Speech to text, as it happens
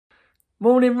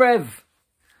Morning, Rev.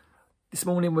 This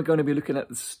morning we're going to be looking at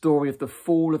the story of the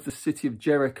fall of the city of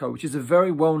Jericho, which is a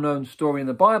very well-known story in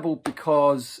the Bible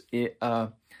because it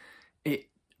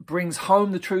brings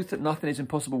home the truth that nothing is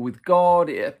impossible with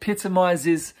God. It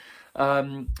epitomizes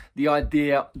the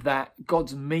idea that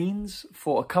God's means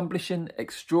for accomplishing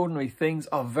extraordinary things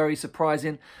are very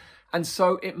surprising. And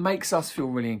so it makes us feel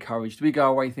really encouraged. We go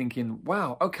away thinking,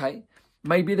 wow, okay,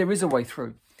 maybe there is a way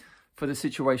through for the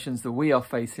situations that we are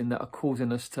facing that are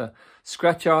causing us to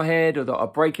scratch our head, or that are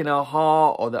breaking our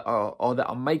heart, or that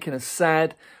are making us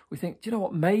sad. We think, do you know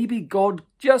what? Maybe God,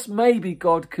 just maybe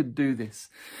God could do this.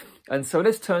 And so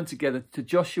let's turn together to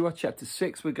Joshua chapter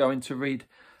 6. We're going to read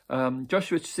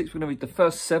Joshua 6. We're going to read the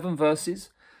first 7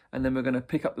 verses, and then we're going to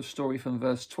pick up the story from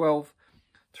verse 12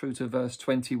 through to verse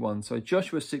 21. So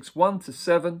Joshua 6, 1 to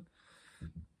 7.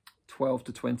 12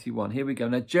 to 21. Here we go.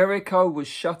 Now Jericho was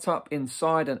shut up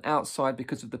inside and outside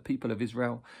because of the people of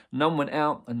Israel. None went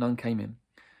out and none came in.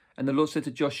 And the Lord said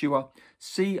to Joshua,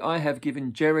 see, I have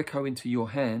given Jericho into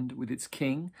your hand with its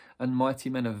king and mighty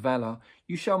men of valor.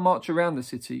 You shall march around the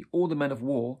city, all the men of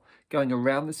war, going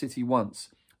around the city once.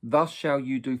 Thus shall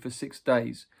you do for 6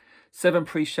 days. 7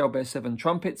 priests shall bear 7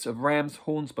 trumpets of ram's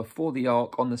horns before the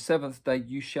ark. On the 7th day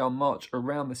you shall march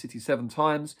around the city 7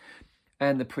 times.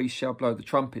 And the priests shall blow the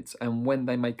trumpets. And when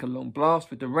they make a long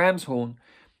blast with the ram's horn,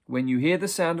 when you hear the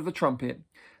sound of the trumpet,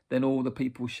 then all the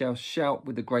people shall shout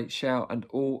with a great shout, and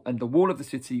the wall of the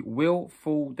city will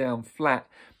fall down flat,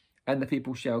 and the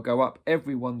people shall go up,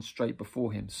 every one straight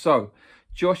before him. So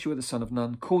Joshua the son of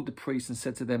Nun called the priests and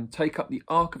said to them, take up the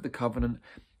ark of the covenant,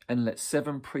 and let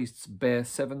 7 priests bear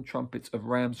 7 trumpets of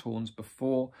ram's horns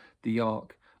before the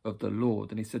ark of the Lord.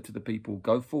 And he said to the people,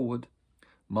 go forward,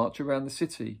 march around the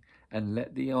city, and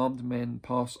let the armed men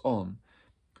pass on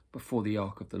before the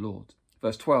ark of the Lord.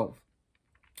 Verse 12.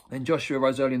 Then Joshua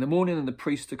rose early in the morning, and the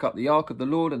priests took up the ark of the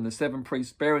Lord, and the 7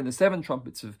 priests bearing the 7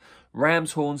 trumpets of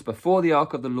ram's horns before the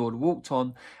ark of the Lord walked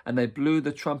on, and they blew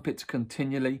the trumpets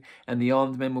continually, and the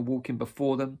armed men were walking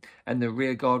before them, and the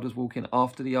rear guard was walking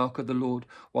after the ark of the Lord,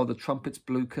 while the trumpets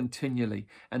blew continually.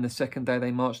 And the 2nd day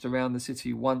they marched around the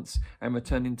city once, and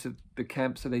returned into the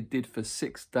camp, so they did for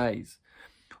 6 days.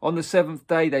 On the 7th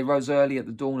day, they rose early at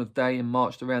the dawn of day and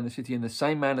marched around the city in the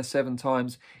same manner 7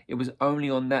 times. It was only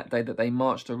on that day that they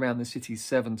marched around the city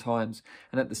 7 times.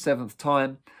 And at the 7th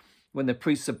time, when the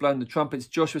priests had blown the trumpets,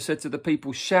 Joshua said to the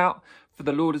people, shout, for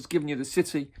the Lord has given you the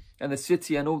city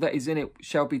and all that is in it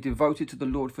shall be devoted to the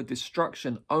Lord for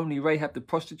destruction. Only Rahab the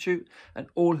prostitute and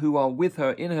all who are with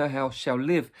her in her house shall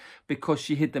live, because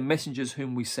she hid the messengers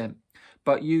whom we sent.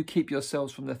 But you keep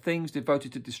yourselves from the things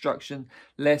devoted to destruction,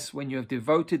 lest when you have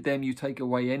devoted them, you take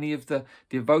away any of the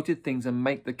devoted things and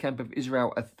make the camp of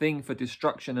Israel a thing for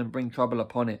destruction and bring trouble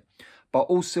upon it. But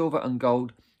all silver and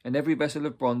gold and every vessel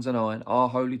of bronze and iron are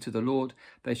holy to the Lord.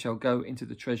 They shall go into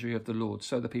the treasury of the Lord.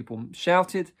 So the people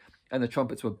shouted, and the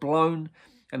trumpets were blown.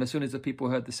 And as soon as the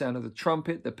people heard the sound of the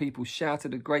trumpet, the people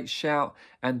shouted a great shout,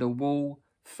 and the wall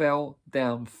fell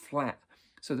down flat,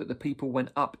 so that the people went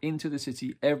up into the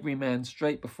city, every man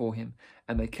straight before him,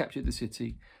 and they captured the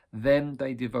city. Then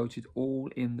they devoted all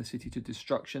in the city to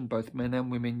destruction, both men and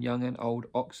women, young and old,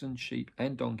 oxen, sheep,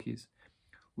 and donkeys,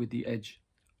 with the edge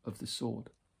of the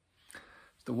sword.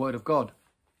 It's the word of God.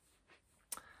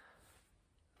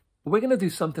 We're going to do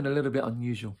something a little bit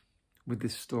unusual with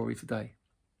this story today.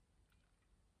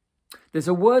 There's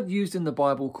a word used in the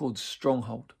Bible called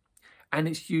stronghold, and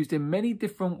it's used in many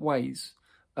different ways.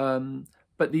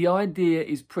 But the idea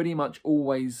is pretty much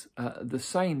always the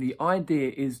same. The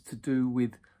idea is to do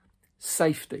with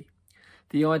safety.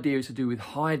 The idea is to do with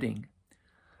hiding.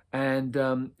 And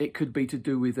it could be to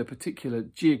do with a particular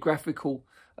geographical,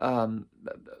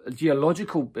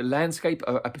 geological landscape,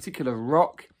 a particular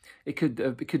rock. It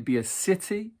could be a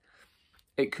city.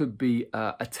 It could be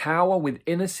a tower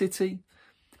within a city.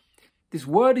 This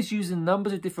word is used in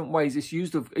numbers of different ways. It's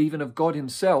used even of God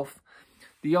himself.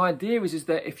 The idea is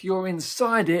that if you're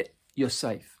inside it, you're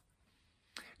safe.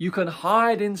 You can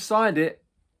hide inside it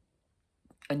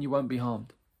and you won't be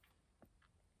harmed.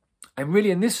 And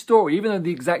really in this story, even though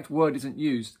the exact word isn't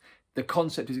used, the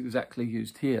concept is exactly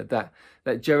used here, that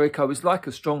Jericho is like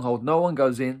a stronghold. No one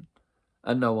goes in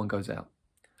and no one goes out.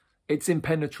 It's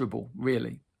impenetrable,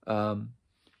 really.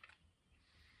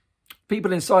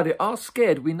 People inside it are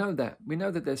scared. We know that. We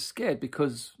know that they're scared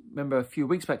because, remember a few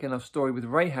weeks back in our story with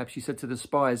Rahab, she said to the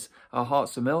spies, our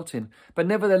hearts are melting. But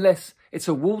nevertheless, it's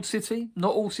a walled city.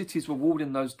 Not all cities were walled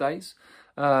in those days.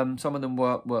 Some of them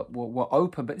were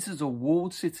open, but this is a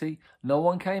walled city. No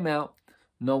one came out.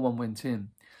 No one went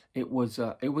in. It was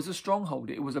a stronghold.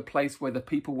 It was a place where the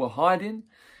people were hiding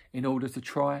in order to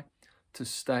try to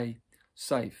stay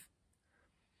safe.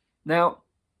 Now,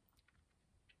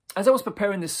 as I was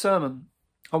preparing this sermon,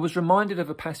 I was reminded of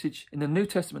a passage in the New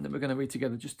Testament that we're going to read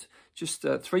together, just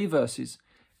 3 verses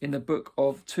in the book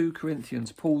of 2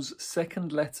 Corinthians, Paul's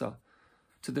second letter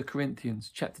to the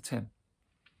Corinthians, chapter 10.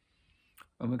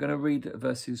 And we're going to read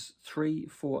verses 3,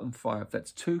 4 and 5.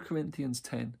 That's 2 Corinthians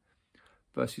 10,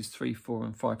 verses 3, 4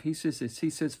 and 5. He says this, he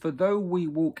says, "For though we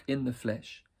walk in the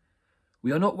flesh,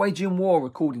 we are not waging war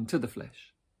according to the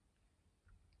flesh.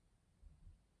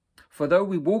 For though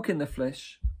we walk in the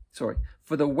flesh,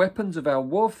 for the weapons of our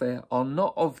warfare are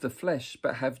not of the flesh,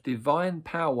 but have divine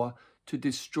power to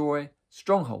destroy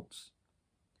strongholds.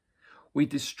 We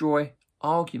destroy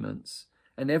arguments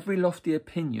and every lofty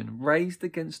opinion raised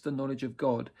against the knowledge of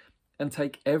God, and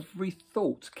take every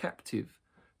thought captive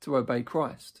to obey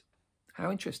Christ."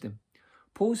 How interesting.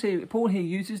 Paul here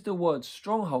uses the word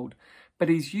stronghold, but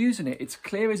he's using it. It's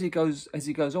clear as he goes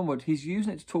onward. He's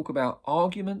using it to talk about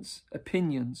arguments,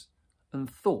 opinions, and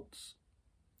thoughts.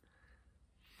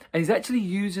 And he's actually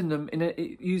using them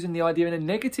using the idea in a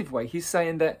negative way. He's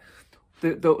saying that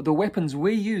the weapons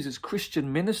we use as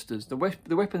Christian ministers, the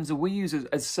weapons that we use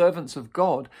as servants of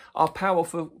God, are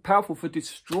powerful for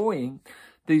destroying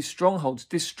these strongholds,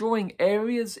 destroying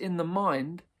areas in the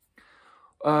mind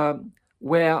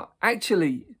where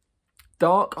actually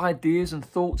dark ideas and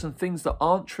thoughts and things that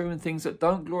aren't true and things that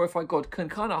don't glorify God can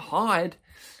kind of hide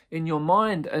in your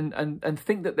mind and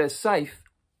think that they're safe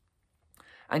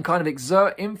and kind of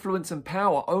exert influence and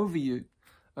power over you.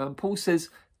 Paul says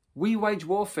we wage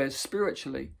warfare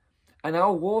spiritually, and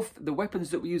the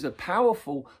weapons that we use are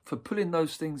powerful for pulling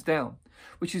those things down,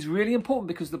 which is really important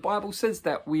because the Bible says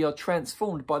that we are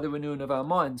transformed by the renewing of our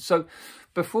minds. So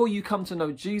before you come to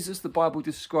know Jesus, the Bible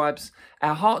describes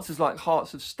our hearts as like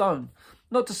hearts of stone.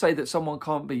 Not to say that someone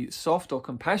can't be soft or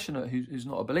compassionate who's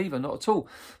not a believer, not at all.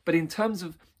 But in terms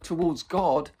of towards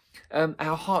God,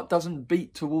 our heart doesn't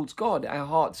beat towards God. Our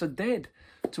hearts are dead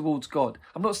towards God.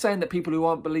 I'm not saying that people who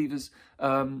aren't believers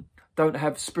don't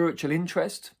have spiritual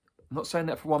interest. I'm not saying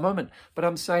that for one moment, but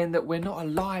I'm saying that we're not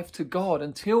alive to God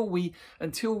until we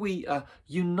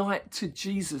unite to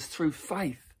Jesus through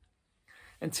faith,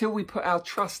 until we put our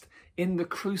trust in the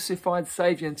crucified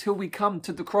Saviour, until we come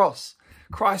to the cross,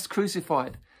 Christ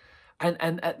crucified.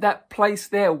 And at that place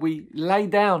there, we lay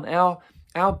down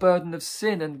our burden of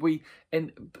sin,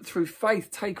 and through faith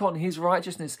take on his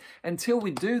righteousness. Until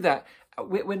we do that,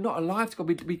 we're not alive to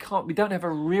God. We don't have a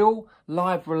real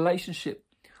live relationship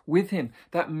with him.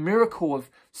 That miracle of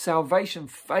salvation,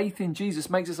 faith in Jesus,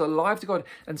 makes us alive to God.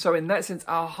 And so in that sense,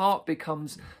 our heart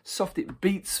becomes soft. It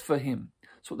beats for him.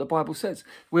 That's what the Bible says.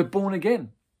 We're born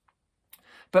again.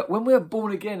 But when we're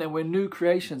born again and we're new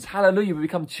creations, hallelujah, we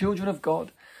become children of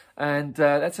God. And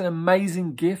that's an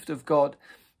amazing gift of God.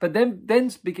 But then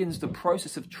begins the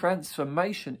process of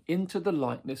transformation into the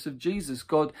likeness of Jesus.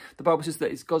 God, the Bible says that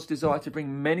it's God's desire to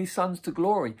bring many sons to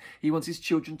glory. He wants his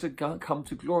children to come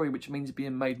to glory, which means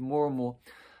being made more and more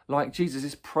like Jesus.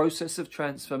 This process of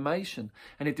transformation.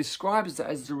 And it describes that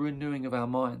as the renewing of our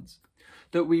minds.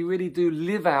 That we really do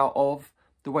live out of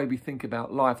the way we think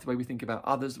about life, the way we think about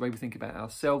others, the way we think about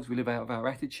ourselves. We live out of our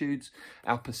attitudes,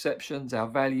 our perceptions, our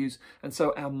values. And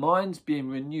so our minds being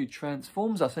renewed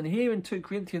transforms us. And here in 2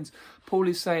 Corinthians, Paul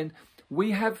is saying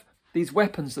we have these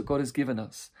weapons that God has given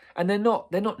us. And they're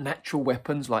not natural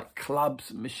weapons like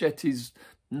clubs, machetes,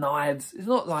 knives. It's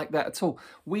not like that at all.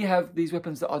 We have these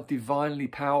weapons that are divinely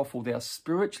powerful. They are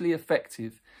spiritually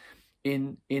effective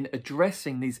in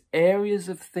addressing these areas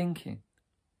of thinking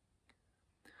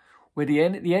where the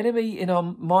enemy in our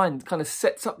mind kind of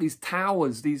sets up these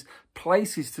towers, these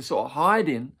places to sort of hide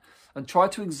in and try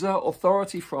to exert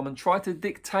authority from and try to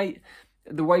dictate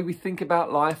the way we think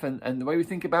about life and the way we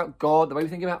think about God, the way we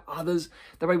think about others,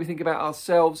 the way we think about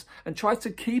ourselves, and tries to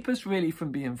keep us really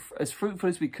from being as fruitful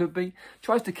as we could be,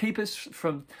 tries to keep us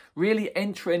from really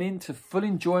entering into full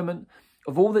enjoyment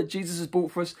of all that Jesus has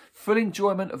brought for us, full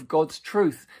enjoyment of God's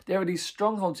truth. There are these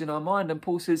strongholds in our mind, and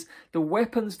Paul says the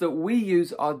weapons that we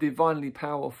use are divinely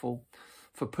powerful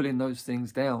for pulling those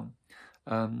things down,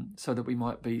 so that we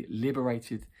might be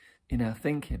liberated in our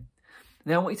thinking.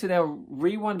 Now I want you to now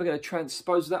rewind. We're going to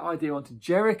transpose that idea onto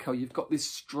Jericho. You've got this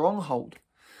stronghold.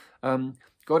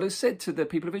 God has said to the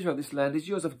people of Israel, this land is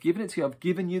yours. I've given it to you. I've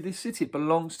given you this city. It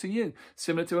belongs to you.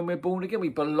 Similar to when we're born again, we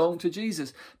belong to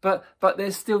Jesus. But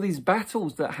there's still these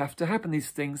battles that have to happen,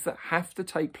 these things that have to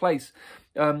take place.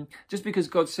 Just because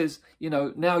God says,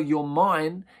 now you're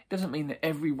mine, doesn't mean that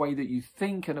every way that you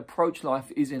think and approach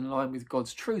life is in line with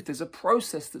God's truth. There's a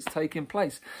process that's taking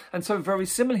place. And so very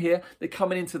similar here, they're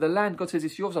coming into the land. God says,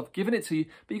 it's yours, I've given it to you,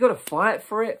 but you've got to fight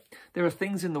for it. There are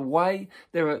things in the way.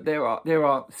 There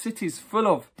are cities full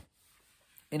of,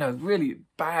 really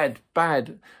bad,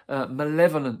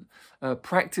 malevolent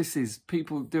practices,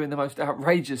 people doing the most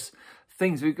outrageous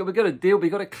things. We've got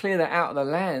to clear that out of the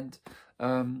land,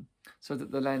 so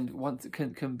that the land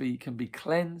can be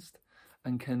cleansed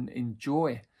and can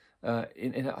enjoy. I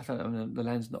don't know, the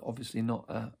land's obviously not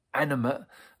animate,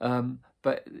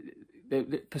 but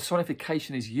the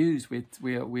personification is used.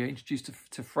 We're introduced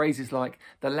to phrases like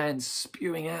the land's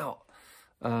spewing out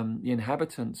the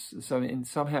inhabitants. So in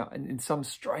some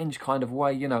strange kind of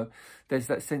way, there's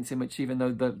that sense in which even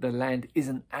though the land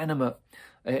isn't animate,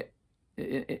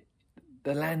 the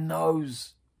land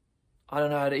knows. I don't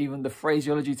know how to even the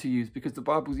phraseology to use, because the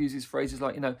Bible uses phrases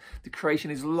like, the creation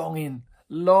is longing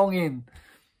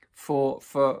for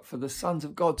the sons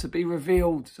of God to be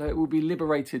revealed, so it will be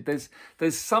liberated.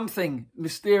 There's something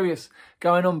mysterious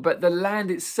going on, but the land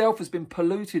itself has been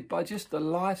polluted by just the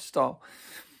lifestyle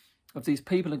of these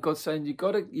people, and God's saying you've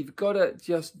got to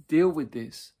just deal with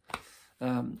this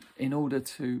in order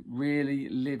to really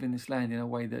live in this land in a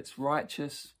way that's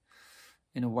righteous,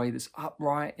 in a way that's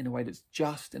upright, in a way that's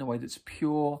just, in a way that's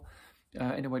pure,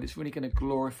 in a way that's really going to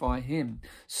glorify him.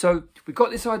 So we've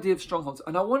got this idea of strongholds,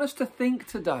 and I want us to think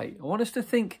today,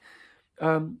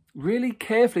 really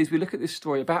carefully as we look at this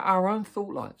story about our own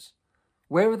thought lives.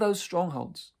 Where are those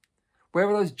strongholds? Where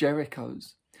are those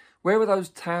Jerichos? Where are those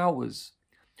towers?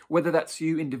 Whether that's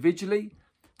you individually,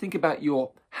 think about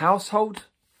your household.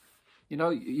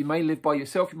 You may live by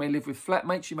yourself, you may live with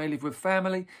flatmates, you may live with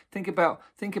family. Think about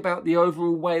the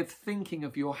overall way of thinking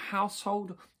of your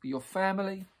household, your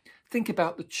family. Think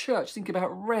about the church, think about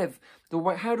Rev.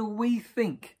 How do we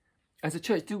think as a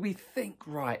church? Do we think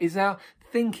right? Is our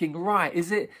thinking right?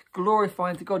 Is it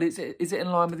glorifying to God? Is it in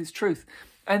line with his truth?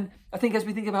 And I think as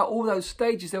we think about all those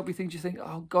stages, there'll be things you think,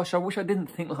 oh gosh, I wish I didn't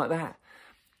think like that.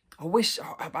 I wish,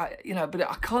 but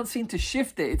I can't seem to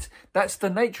shift it. That's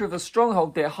the nature of a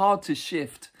stronghold. They're hard to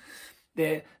shift.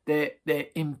 They're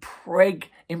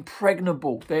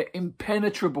impregnable. They're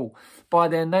impenetrable by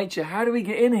their nature. How do we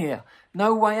get in here?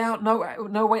 No way out.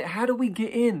 No way. How do we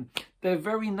get in? Their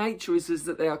very nature is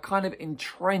that they are kind of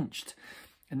entrenched,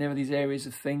 and there are these areas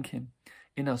of thinking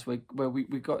in us where we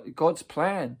got God's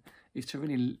plan is to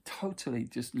really totally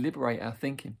just liberate our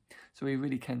thinking, so we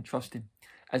really can trust him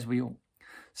as we ought.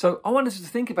 So I want us to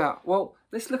think about, well,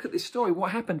 let's look at this story.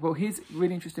 What happened? Well, here's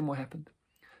really interesting what happened.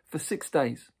 For 6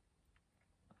 days,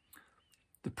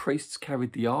 the priests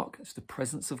carried the ark, it's the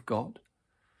presence of God,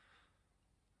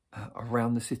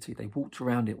 around the city. They walked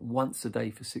around it once a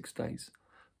day for 6 days,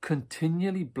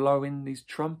 continually blowing these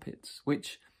trumpets,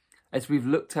 which, as we've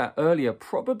looked at earlier,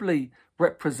 probably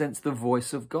represents the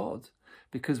voice of God.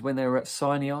 Because when they were at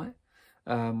Sinai,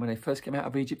 when they first came out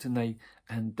of Egypt and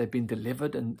they'd been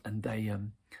delivered and they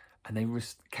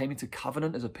came into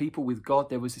covenant as a people with God,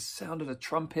 there was this sound of a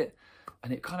trumpet,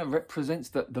 and it kind of represents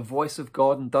the voice of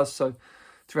God and does so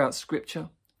throughout Scripture.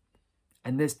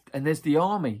 And there's the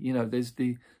army, there's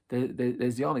the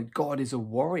army. God is a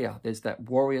warrior. There's that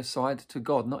warrior side to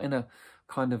God, not in a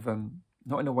kind of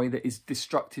not in a way that is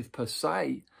destructive per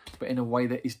se, but in a way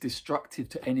that is destructive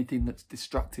to anything that's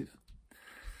destructive.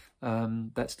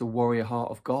 That's the warrior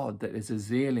heart of God, that there's a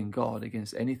zeal in God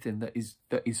against anything that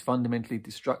is fundamentally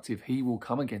destructive. He will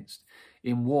come against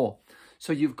in war.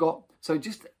 So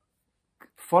just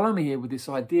follow me here with this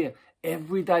idea.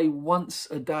 Every day, once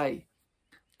a day,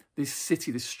 this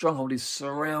city, this stronghold is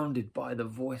surrounded by the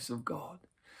voice of God.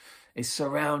 It's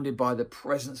surrounded by the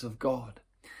presence of God.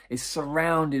 It's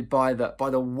surrounded by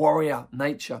the warrior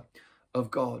nature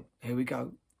of God. Here we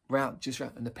go, just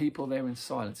round, and the people there in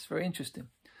silence. It's very interesting.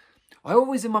 I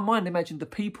always in my mind imagined the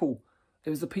people.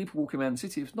 There was the people walking around the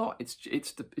city. It's not.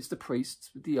 It's the priests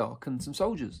with the ark and some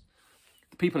soldiers.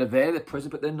 The people are there. They're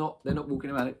present, but they're not walking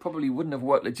around. It probably wouldn't have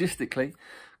worked logistically,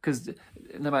 because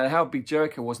no matter how big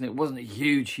Jericho was, and it wasn't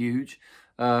huge.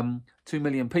 2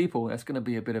 million people. That's going to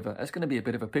be a bit of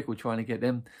a pickle trying to get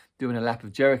them doing a lap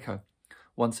of Jericho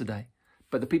once a day.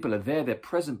 But the people are there. They're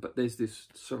present. But there's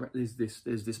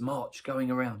this march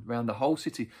going around the whole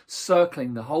city,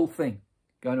 circling the whole thing.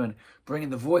 Going around, bringing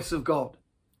the voice of God,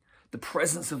 the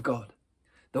presence of God,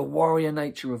 the warrior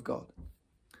nature of God.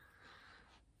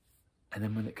 And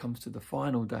then when it comes to the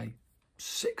final day,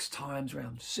 6 times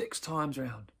round.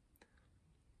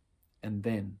 And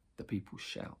then the people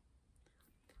shout.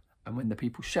 And when the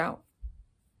people shout,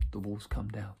 the walls come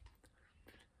down.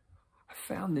 I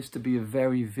found this to be a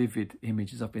very vivid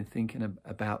image as I've been thinking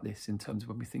about this in terms of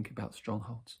when we think about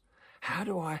strongholds. How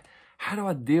do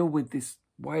I deal with this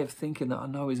way of thinking that I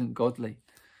know isn't godly?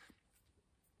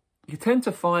 You tend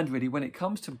to find really when it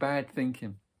comes to bad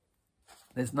thinking,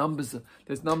 there's numbers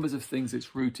of things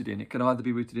it's rooted in. It can either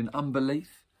be rooted in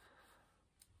unbelief,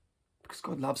 because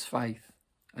God loves faith,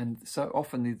 and so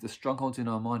often the strongholds in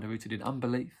our mind are rooted in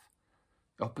unbelief,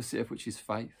 the opposite of which is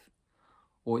faith,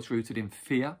 or it's rooted in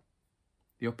fear,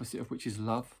 the opposite of which is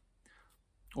love,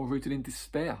 or rooted in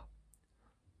despair,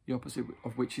 the opposite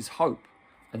of which is hope.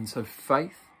 And so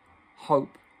faith,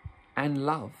 hope, and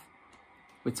love,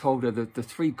 we're told, are the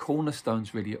three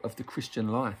cornerstones really of the Christian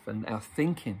life and our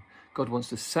thinking. God wants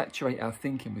to saturate our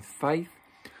thinking with faith,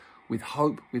 with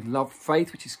hope, with love.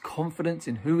 Faith, which is confidence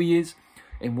in who he is,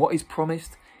 in what he's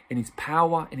promised, in his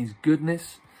power, in his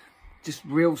goodness. Just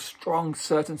real strong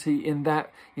certainty in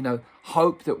that,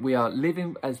 hope that we are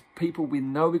living as people. We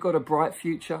know we've got a bright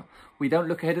future. We don't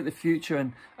look ahead at the future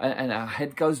and our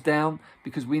head goes down,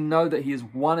 because we know that he has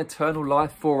won eternal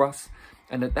life for us,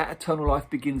 and that eternal life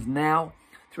begins now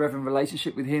through having a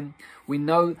relationship with him. We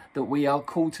know that we are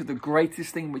called to the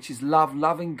greatest thing, which is love,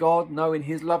 loving God, knowing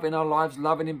his love in our lives,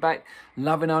 loving him back,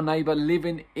 loving our neighbour,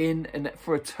 living in and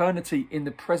for eternity in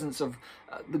the presence of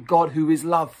the God who is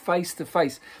love, face to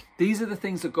face. These are the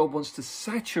things that God wants to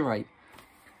saturate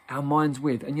our minds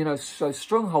with. And, so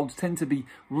strongholds tend to be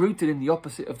rooted in the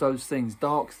opposite of those things,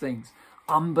 dark things,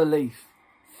 unbelief,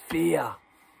 fear,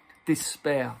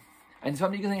 despair. And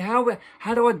so you can think,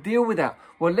 how do I deal with that?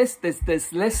 Well,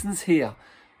 there's lessons here.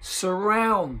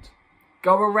 Surround,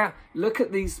 go around, look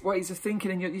at these ways of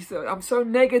thinking, and you say, I'm so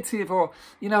negative, or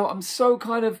I'm so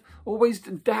kind of always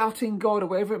doubting God, or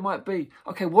whatever it might be.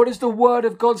 Okay, what does the word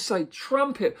of God say?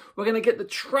 Trumpet. We're going to get the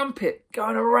trumpet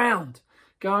going around.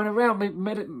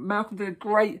 Malcolm did a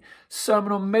great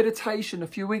sermon on meditation a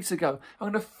few weeks ago.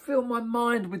 I'm going to fill my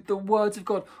mind with the words of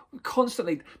God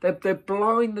constantly. They're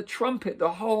blowing the trumpet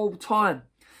the whole time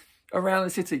around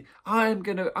the city. I'm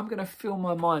going to fill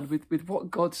my mind with what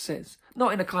God says.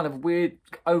 Not in a kind of weird,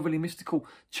 overly mystical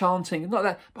chanting, not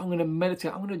that, but I'm going to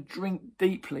meditate. I'm going to drink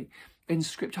deeply in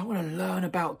Scripture. I want to learn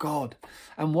about God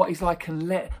and what he's like, and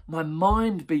let my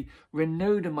mind be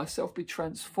renewed and myself be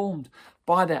transformed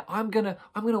by that. I'm gonna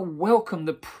welcome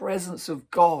the presence of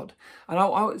God, and I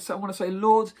want to say,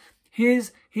 Lord, here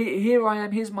I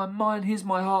am. Here's my mind. Here's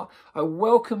my heart. I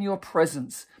welcome your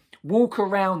presence. Walk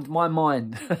around my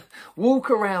mind. Walk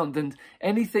around, and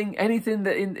anything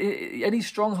that any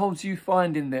strongholds you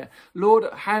find in there, Lord,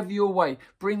 have your way.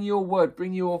 Bring your word.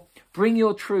 Bring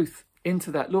your truth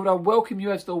into that. Lord, I welcome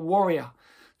you as the warrior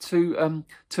to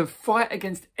fight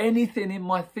against anything in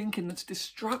my thinking that's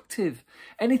destructive,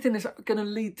 anything that's going to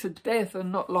lead to death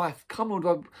and not life. Come,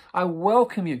 Lord, I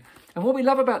welcome you. And what we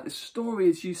love about this story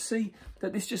is you see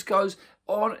that this just goes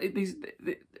on.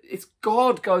 It's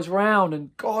God goes round,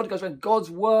 and God goes round.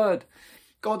 God's word,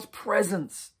 God's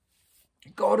presence,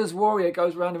 God as warrior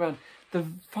goes round and round. The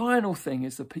final thing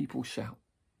is the people shout.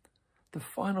 The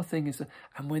final thing is,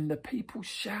 and when the people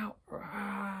shout,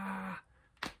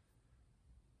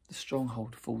 the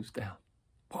stronghold falls down.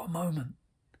 What a moment.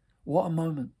 What a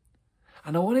moment.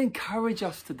 And I want to encourage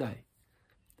us today.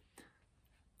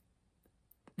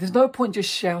 There's no point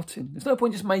just shouting. There's no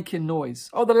point just making noise.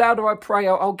 Oh, the louder I pray,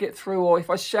 I'll get through. Or if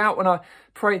I shout when I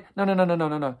pray.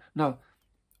 No.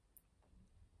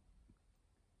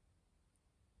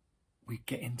 We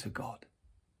get into God.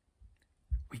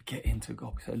 We get into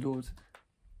God. We say, Lord,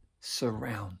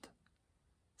 surround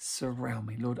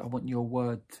me. Lord, I want your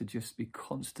word to just be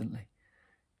constantly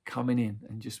coming in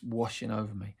and just washing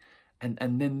over me.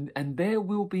 And there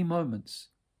will be moments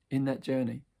in that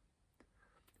journey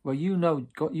where you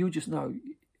just know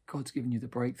God's given you the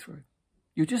breakthrough.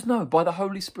 You just know by the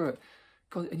Holy Spirit.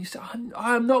 God, and you say,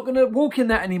 I'm not going to walk in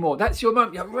that anymore. That's your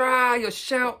moment. You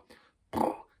shout.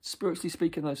 Spiritually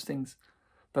speaking, those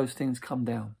things come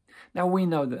down. Now we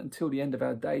know that until the end of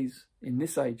our days in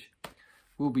this age,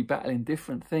 we'll be battling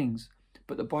different things.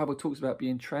 But the Bible talks about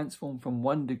being transformed from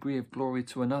one degree of glory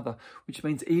to another, which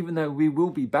means even though we will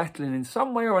be battling in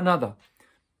some way or another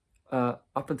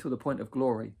up until the point of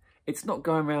glory, it's not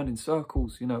going around in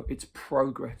circles, it's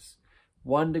progress.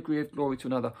 One degree of glory to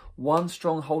another, one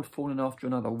stronghold falling after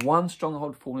another, one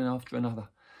stronghold falling after another.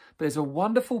 But there's a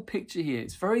wonderful picture here.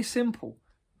 It's very simple.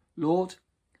 Lord,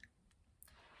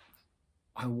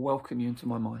 I welcome you into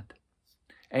my mind.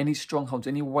 Any strongholds,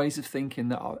 any ways of thinking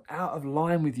that are out of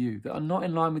line with you, that are not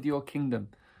in line with your kingdom,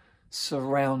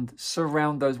 surround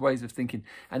those ways of thinking.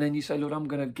 And then you say, Lord, I'm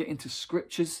going to get into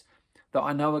scriptures that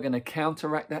I know are going to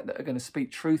counteract that are going to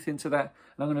speak truth into that.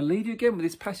 And I'm going to leave you again with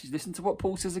this passage. Listen to what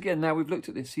Paul says again. Now we've looked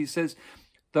at this. He says,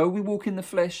 though we walk in the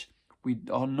flesh, we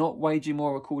are not waging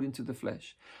war according to the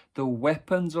flesh. The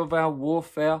weapons of our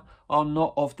warfare are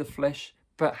not of the flesh,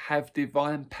 but have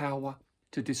divine power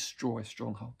to destroy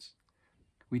strongholds.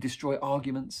 We destroy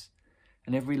arguments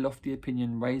and every lofty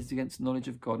opinion raised against the knowledge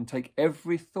of God, and take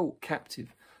every thought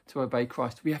captive to obey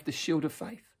Christ. We have the shield of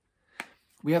faith.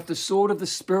 We have the sword of the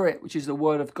Spirit, which is the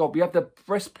word of God. We have the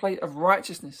breastplate of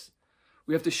righteousness.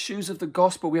 We have the shoes of the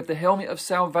gospel. We have the helmet of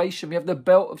salvation. We have the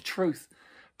belt of truth.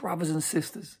 Brothers and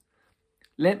sisters,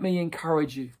 let me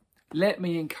encourage you. Let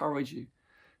me encourage you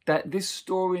that this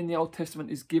story in the Old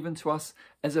Testament is given to us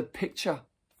as a picture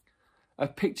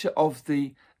of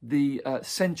the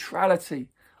centrality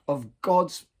of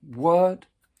God's word,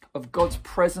 of God's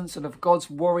presence, and of God's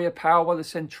warrior power, the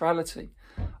centrality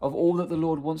of all that the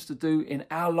Lord wants to do in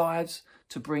our lives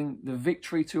to bring the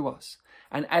victory to us.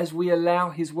 And as we allow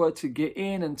his word to get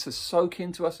in and to soak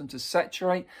into us and to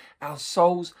saturate our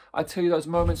souls, I tell you, those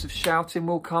moments of shouting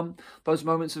will come, those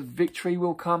moments of victory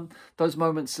will come, those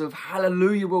moments of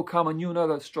hallelujah will come, and you'll know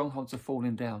those strongholds are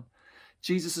falling down.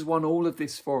 Jesus has won all of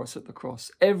this for us at the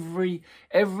cross. Every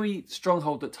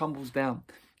stronghold that tumbles down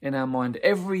in our mind,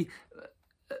 every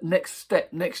next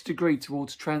step, next degree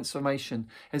towards transformation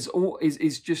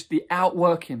is just the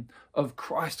outworking of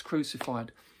Christ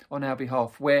crucified on our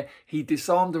behalf, where he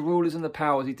disarmed the rulers and the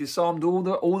powers. He disarmed all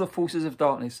the forces of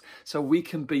darkness, so we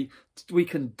can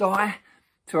die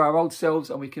to our old selves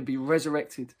and we can be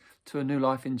resurrected to a new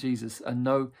life in Jesus and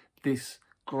know this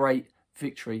great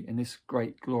victory and this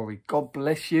great glory. God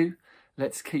bless you.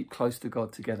 Let's keep close to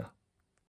God together.